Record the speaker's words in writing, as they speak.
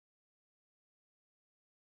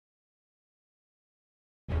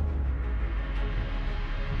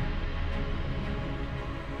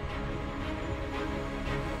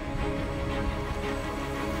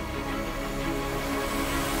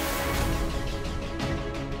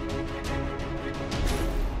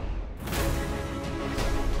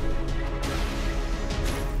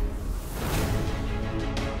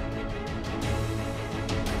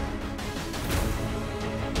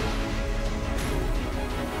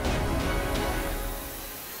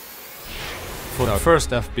For the first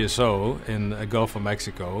FPSO in the Gulf of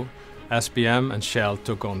Mexico, SBM and Shell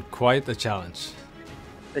took on quite a challenge.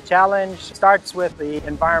 The challenge starts with the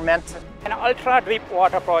environment. An ultra-deep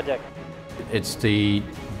water project. It's the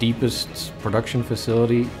deepest production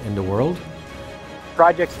facility in the world.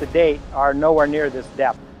 Projects to date are nowhere near this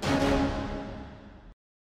depth.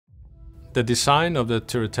 The design of the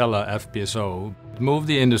Turritella FPSO moved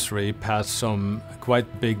the industry past some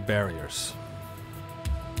quite big barriers.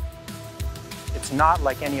 It's not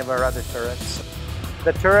like any of our other turrets.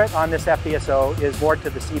 The turret on this FPSO is moored to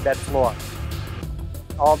the seabed floor.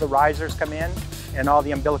 All the risers come in and all the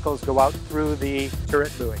umbilicals go out through the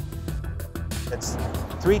turret buoy. It's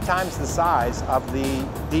 3 times the size of the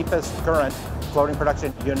deepest current floating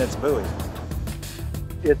production unit's buoy.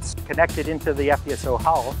 It's connected into the FPSO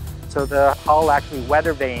hull, so the hull actually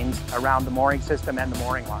weather vanes around the mooring system and the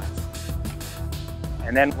mooring lines.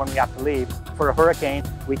 And then when we have to leave for a hurricane,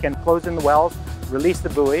 we can close in the wells, release the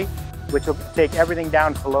buoy, which will take everything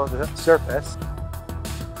down below the surface.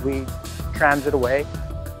 We transit away,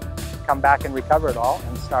 come back and recover it all,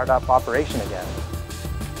 and start up operation again.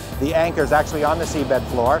 The anchors actually on the seabed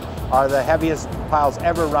floor are the heaviest piles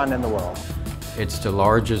ever run in the world. It's the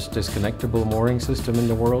largest disconnectable mooring system in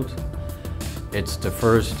the world. It's the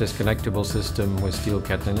first disconnectable system with steel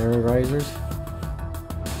catenary risers.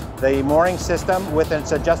 The mooring system with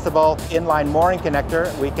its adjustable inline mooring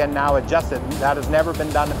connector, we can now adjust it. That has never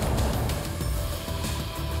been done.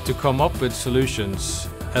 To come up with solutions,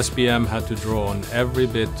 SBM had to draw on every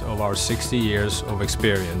bit of our 60 years of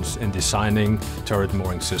experience in designing turret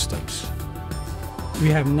mooring systems. We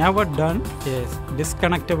have never done a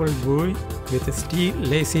disconnectable buoy with steel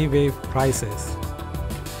lazy wave risers.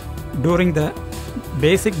 During the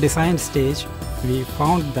basic design stage, we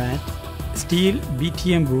found that steel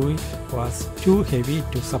BTM buoy was too heavy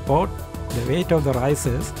to support the weight of the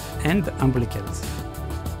risers and the umbilicals.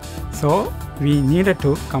 So we needed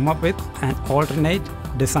to come up with an alternate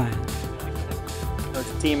design. It's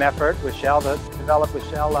a team effort with Shell to develop with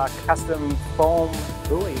Shell a custom foam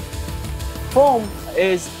buoy. Foam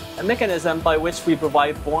is a mechanism by which we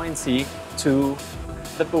provide buoyancy to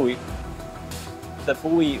the buoy. The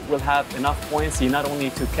buoy will have enough buoyancy not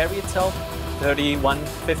only to carry itself,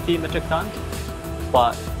 3,150 metric ton,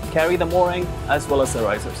 but carry the mooring as well as the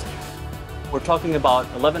risers. We're talking about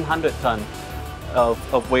 1,100 ton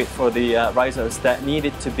of weight for the risers that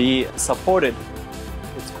needed to be supported.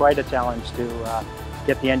 It's quite a challenge to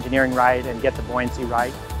get the engineering right and get the buoyancy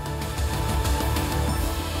right.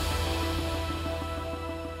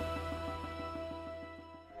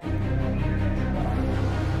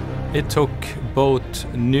 It took both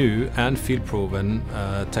new and field-proven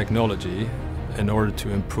technology in order to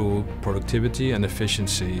improve productivity and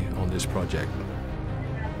efficiency on this project.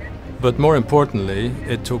 But more importantly,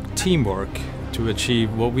 it took teamwork to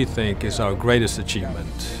achieve what we think is our greatest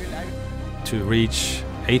achievement, to reach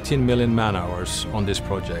 18 million man-hours on this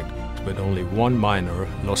project with only one minor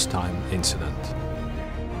lost time incident.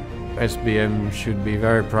 SBM should be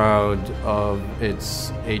very proud of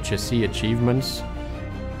its HSE achievements.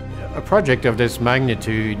 A project of this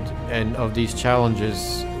magnitude and of these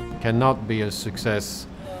challenges cannot be a success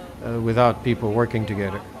without people working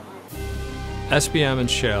together. SBM and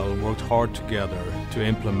Shell worked hard together to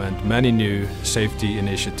implement many new safety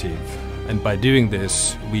initiatives, and by doing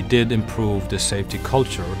this, we did improve the safety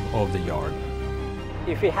culture of the yard.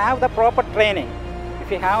 If you have the proper training,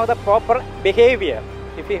 if you have the proper behavior,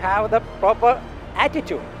 if you have the proper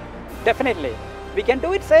attitude, definitely we can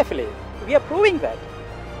do it safely. We are proving that.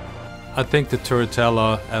 I think the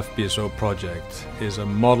Turritella FPSO project is a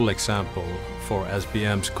model example for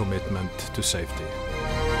SBM's commitment to safety.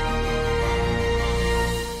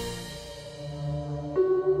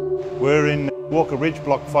 We're in Walker Ridge,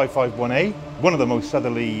 Block 551A, one of the most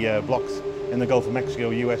southerly blocks in the Gulf of Mexico,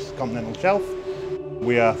 US continental shelf.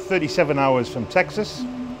 We are 37 hours from Texas,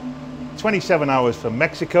 27 hours from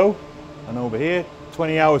Mexico, and over here,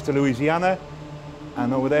 20 hours to Louisiana,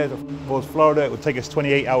 and over there towards Florida, it would take us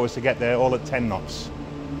 28 hours to get there, all at 10 knots.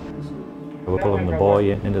 We're pulling the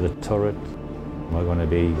buoy into the turret. We're going to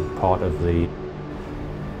be part of the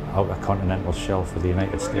outer continental shelf of the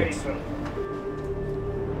United States.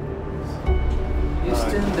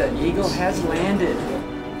 Houston, the Eagle has landed.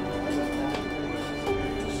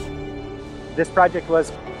 This project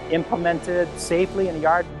was implemented safely in the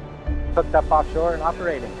yard, hooked up offshore and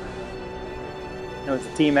operating. It was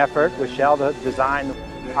a team effort with Shell to design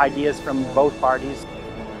ideas from both parties.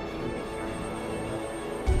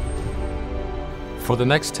 For the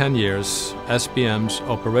next 10 years, SBM's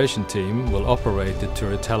operation team will operate the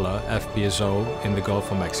Turritella FPSO in the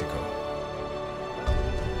Gulf of Mexico.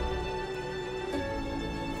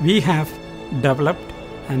 We have developed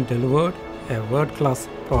and delivered a world-class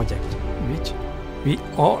project, which we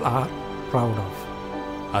all are proud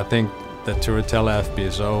of. I think the Turritella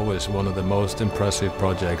FPSO is one of the most impressive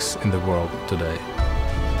projects in the world today.